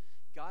fruit.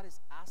 God is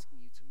asking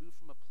you to move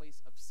from a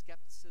place of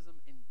skepticism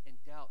and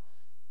doubt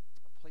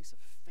to a place of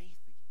faith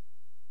again,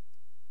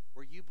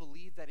 where you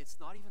believe that it's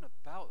not even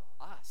about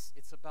us.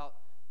 It's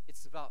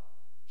about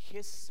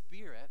his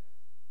Spirit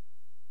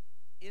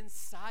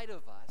inside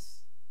of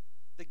us,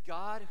 the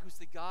God who's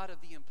the God of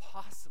the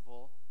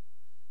impossible,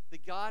 the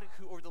God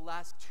who over the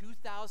last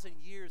 2,000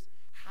 years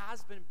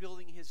has been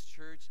building his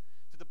church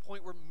to the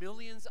point where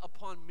millions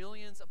upon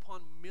millions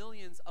upon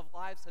millions of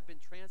lives have been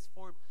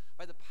transformed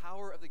by the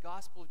power of the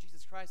gospel of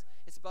Jesus Christ.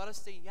 It's about us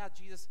saying, yeah,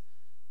 Jesus,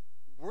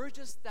 we're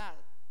just that,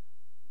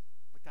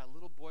 like that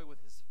little boy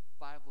with his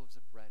 5 loaves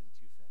of bread and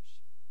 2 fish.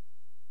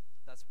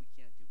 Thus, we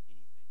can't do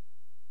anything.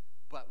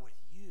 But with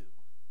you,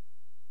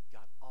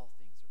 God, all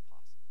things are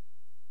possible.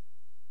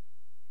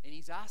 And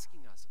he's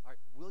asking us,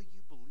 will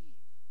you believe?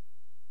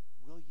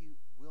 Will you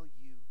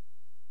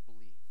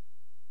believe?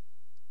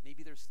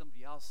 Maybe there's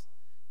somebody else.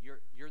 You're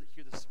here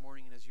this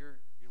morning, and as you're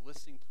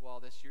listening to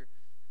all this,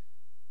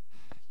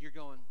 you're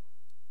going,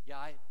 yeah,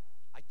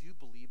 I do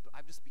believe, but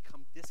I've just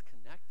become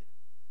disconnected.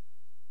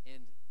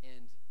 And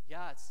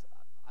yeah,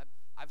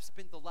 I've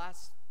spent the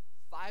last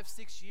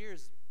 5-6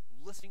 years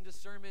listening to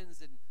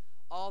sermons and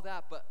all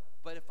that,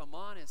 but if I'm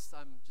honest,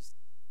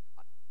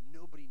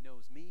 nobody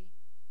knows me.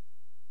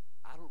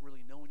 I don't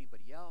really know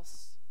anybody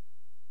else.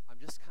 I'm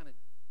just kind of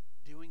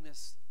doing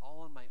this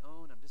all on my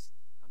own. I'm just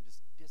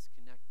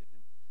disconnected.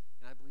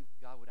 And I believe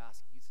God would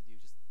ask you to do,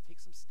 just take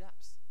some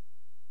steps.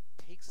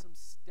 Take some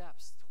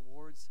steps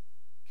towards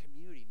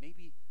community.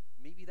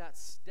 Maybe that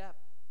step,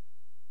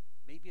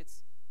 maybe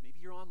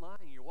you're online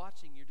and you're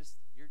watching, you're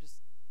just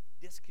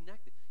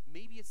disconnected.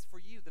 Maybe it's for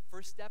you. The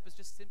first step is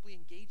just simply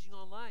engaging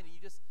online, and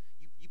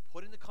you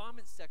put in the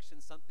comments section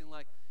something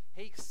like,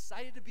 hey,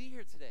 excited to be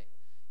here today.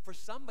 For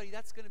somebody,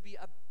 that's going to be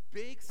a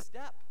big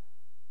step,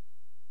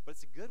 but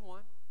it's a good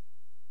one.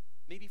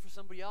 Maybe for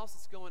somebody else,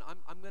 it's going,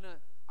 I'm going to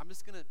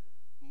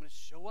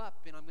show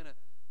up, and I'm going to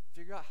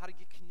figure out how to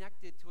get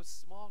connected to a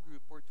small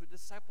group or to a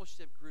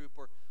discipleship group,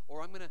 or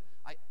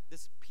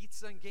this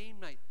pizza and game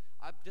night.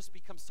 I've just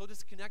become so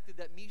disconnected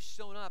that me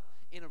showing up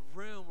in a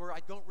room where I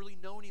don't really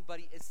know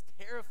anybody is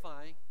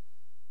terrifying.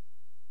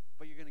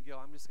 But you're going to go,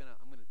 I'm going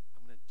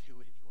to do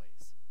it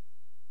anyways.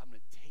 I'm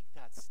going to take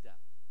that step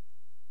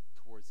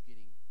towards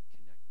getting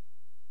connected.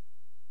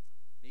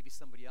 Maybe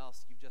somebody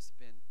else, you've just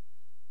been,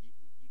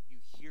 you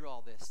hear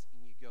all this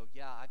and you go,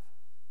 yeah,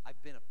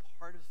 I've been a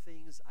part of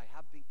things, I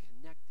have been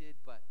connected,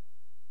 but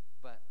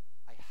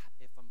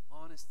if I'm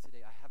honest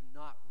today, I have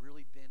not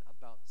really been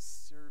about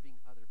serving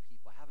other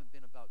people. I haven't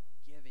been about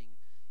giving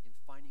and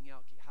finding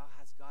out how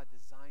has God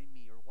designed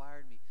me or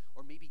wired me.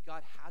 Or maybe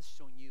God has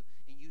shown you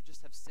and you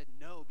just have said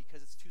no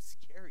because it's too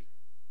scary.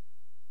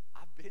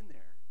 I've been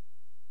there.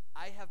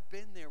 I have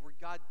been there where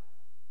God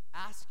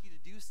asks you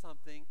to do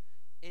something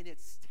and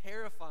it's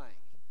terrifying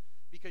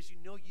because you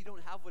know you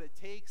don't have what it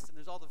takes, and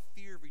there's all the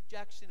fear of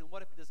rejection, and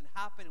what if it doesn't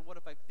happen, and what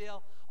if I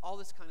fail, all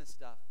this kind of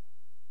stuff.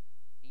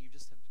 And you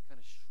just have kind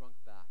of shrunk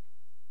back.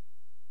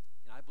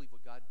 And I believe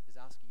what God is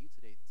asking you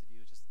today to do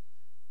is just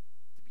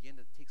to begin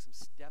to take some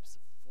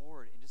steps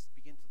forward and just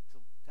begin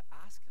to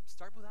ask him.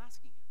 Start with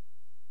asking him,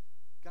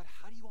 God,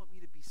 how do you want me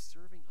to be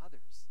serving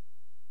others?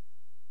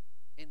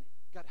 And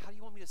God, how do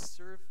you want me to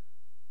serve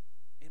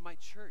in my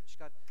church?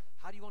 God,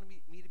 how do you want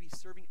me to be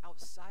serving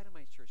outside of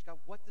my church?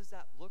 God, what does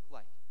that look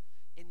like?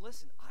 And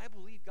listen, I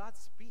believe God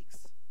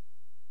speaks.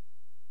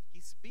 He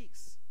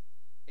speaks.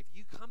 If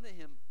you come to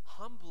him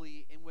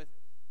humbly and with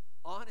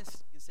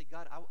honest and say,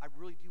 God, I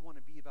really do want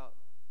to be about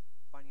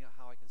finding out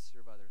how I can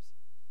serve others,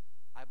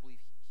 I believe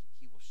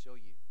he will show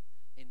you.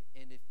 And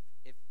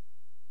if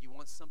you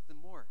want something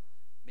more,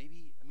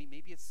 maybe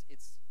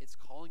it's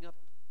calling up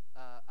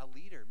a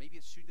leader. Maybe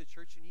it's shooting the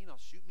church an email.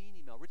 Shoot me an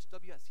email,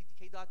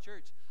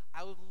 richw@ctk.church.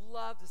 I would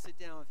love to sit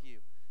down with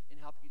you and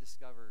help you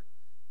discover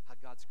how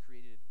God's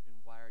created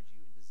and wired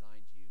you and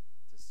designed you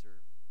to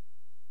serve.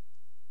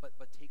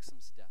 But take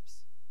some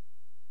steps.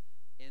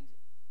 And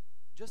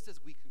just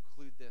as we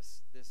conclude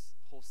this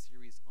whole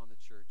series on the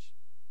church,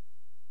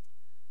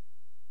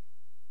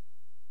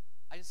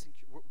 I just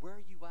think, where are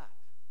you at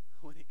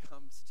when it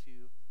comes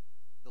to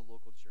the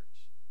local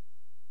church?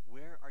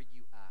 Where are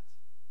you at?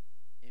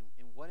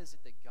 And what is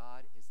it that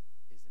God is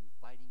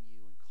inviting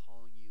you and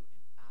calling you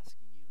and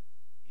asking you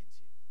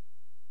into?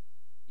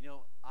 You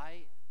know,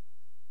 I'm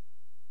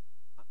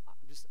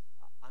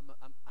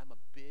a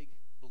big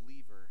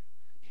believer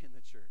in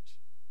the church.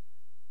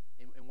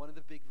 And one of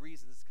the big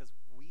reasons is because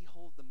we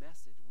hold the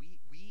message.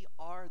 We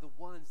are the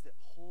ones that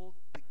hold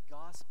the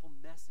gospel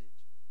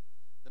message.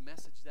 The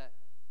message that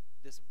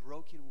this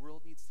broken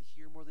world needs to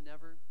hear more than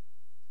ever.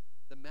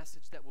 The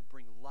message that will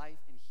bring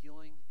life and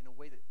healing in a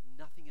way that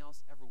nothing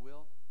else ever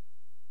will.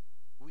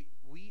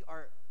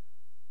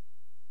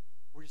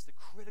 We're just a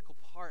critical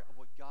part of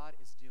what God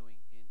is doing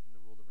in the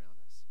world around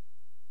us.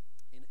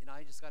 And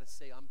I just got to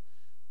say, I'm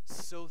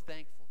so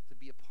thankful to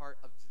be a part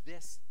of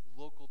this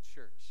local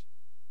church.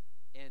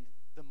 And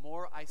the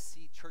more I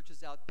see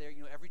churches out there,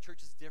 every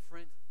church is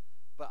different,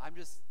 but I'm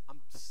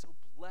so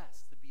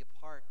blessed to be a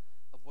part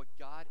of what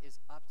God is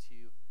up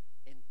to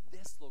in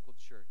this local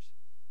church,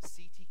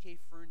 CTK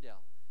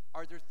Ferndale.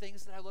 Are there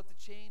things that I love to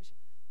change?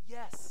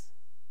 Yes.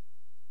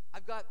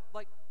 I've got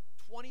like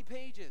 20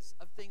 pages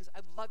of things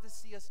I'd love to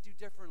see us do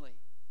differently.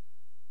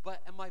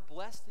 But am I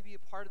blessed to be a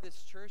part of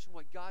this church and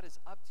what God is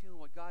up to and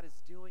what God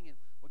is doing and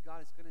what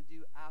God is going to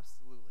do?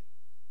 Absolutely.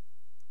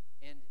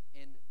 And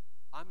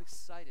I'm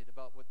excited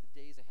about what the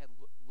days ahead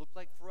look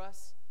like for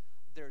us.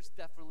 There's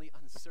definitely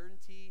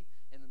uncertainty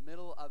in the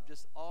middle of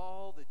just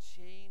all the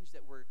change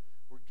that we're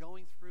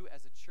going through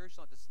as a church,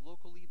 not just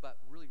locally, but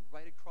really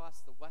right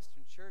across the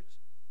Western church.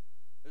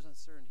 There's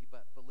uncertainty,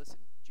 but listen,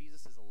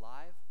 Jesus is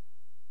alive.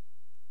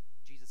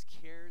 Jesus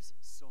cares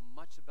so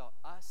much about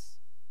us,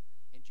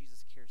 and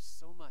Jesus cares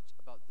so much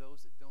about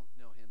those that don't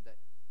know him that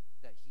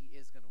he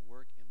is going to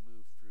work and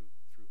move through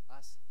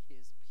us,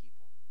 his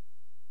people.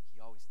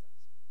 He always does.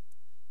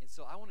 And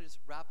so I want to just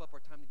wrap up our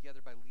time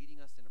together by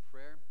leading us in a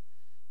prayer.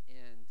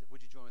 And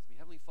would you join with me?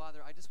 Heavenly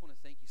Father, I just want to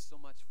thank you so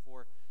much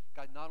for,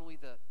 God, not only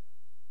the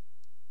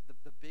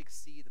big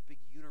C, the big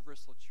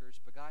universal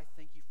church, but God, I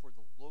thank you for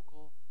the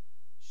local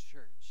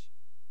church.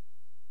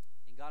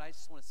 And God, I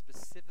just want to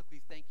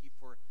specifically thank you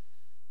for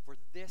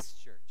this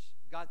church.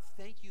 God,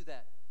 thank you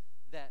that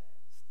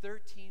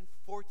 13,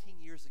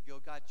 14 years ago,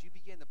 God, you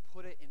began to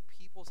put it in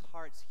people's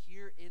hearts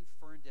here in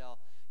Ferndale,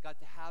 God,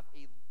 to have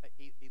a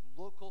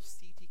local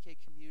CTK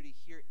community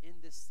here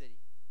in this city.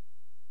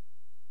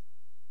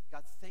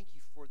 God, thank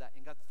you for that.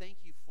 And God,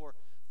 thank you for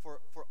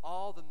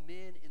all the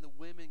men and the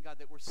women, God,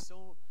 that were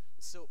so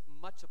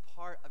much a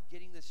part of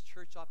getting this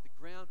church off the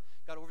ground.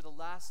 God, over the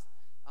last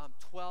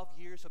 12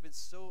 years, I've been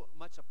so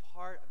much a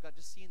part of, God,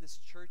 just seeing this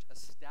church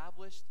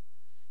established.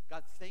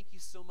 God, thank you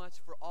so much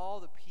for all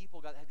the people,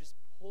 God, that have just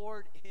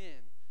poured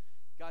in,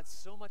 God,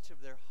 so much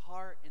of their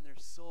heart and their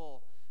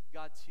soul,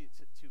 God, to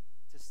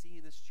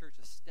seeing this church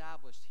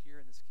established here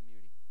in this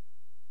community.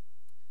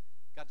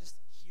 God, just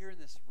here in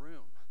this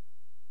room,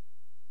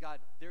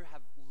 God, there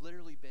have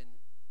literally been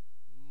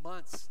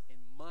months and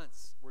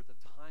months worth of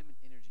time and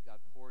energy, God,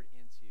 poured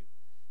into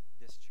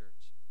this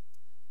church.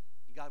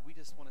 And God, we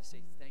just want to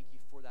say thank you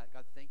for that.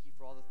 God, thank you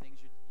for all the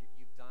things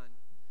you've done.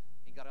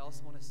 And God, I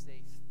also want to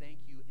say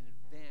thank you in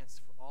advance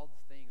for all the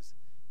things,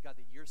 God,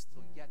 that you're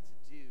still yet to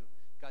do.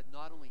 God,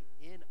 not only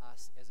in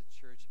us as a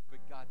church, but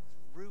God,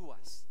 through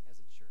us as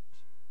a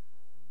church.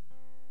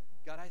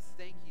 God, I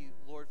thank you,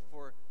 Lord,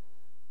 for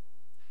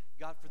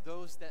God, for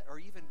those that are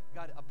even,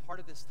 God, a part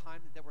of this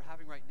time that we're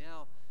having right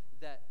now,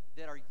 that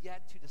are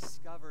yet to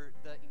discover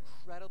the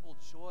incredible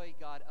joy,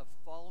 God, of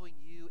following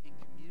you in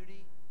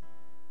community.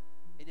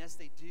 And as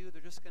they do,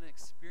 they're just going to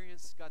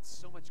experience, God,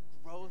 so much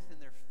growth in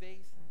their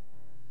faith.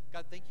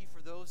 God, thank you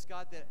for those,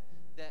 God,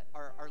 that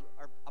are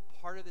a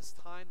part of this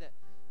time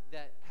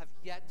that have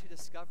yet to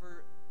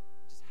discover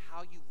just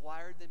how you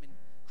wired them and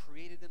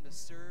created them to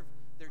serve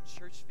their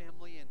church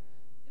family and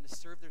to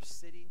serve their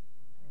city.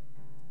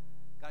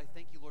 God, I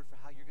thank you, Lord, for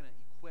how you're going to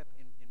equip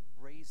and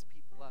raise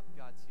people up,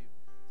 God, to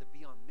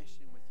be on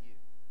mission with you.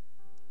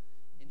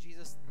 And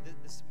Jesus,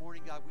 this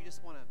morning, God, we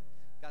just want to,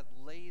 God,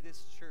 lay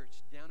this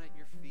church down at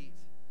your feet.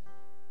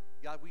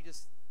 God, we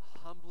just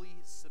humbly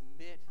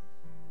submit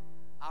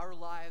our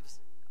lives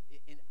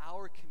in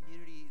our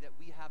community that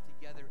we have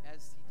together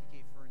as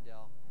CTK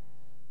Ferndale.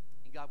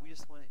 And God, we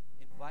just want to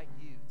invite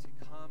you to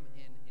come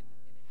and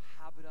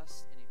inhabit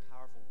us in a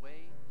powerful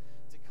way,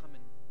 to come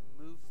and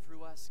move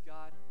through us,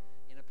 God,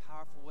 in a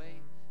powerful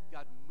way.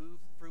 God, move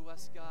through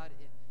us, God,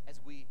 as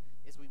we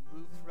as we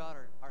move throughout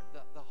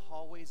the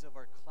hallways of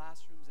our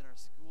classrooms and our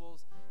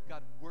schools.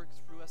 God, work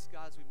through us,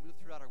 God, as we move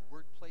throughout our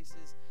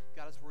workplaces.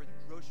 God, as we're in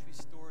grocery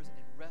stores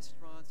and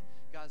restaurants.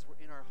 God, as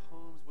we're in our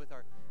homes with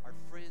our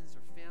friends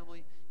or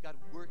family. God,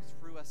 work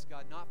through us,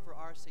 God, not for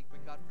our sake,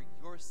 but God, for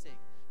your sake,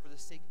 for the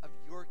sake of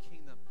your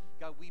kingdom.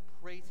 God, we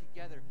pray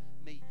together,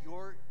 may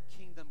your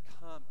kingdom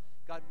come.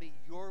 God, may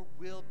your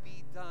will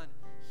be done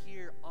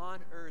here on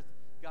earth,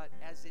 God,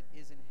 as it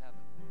is in heaven.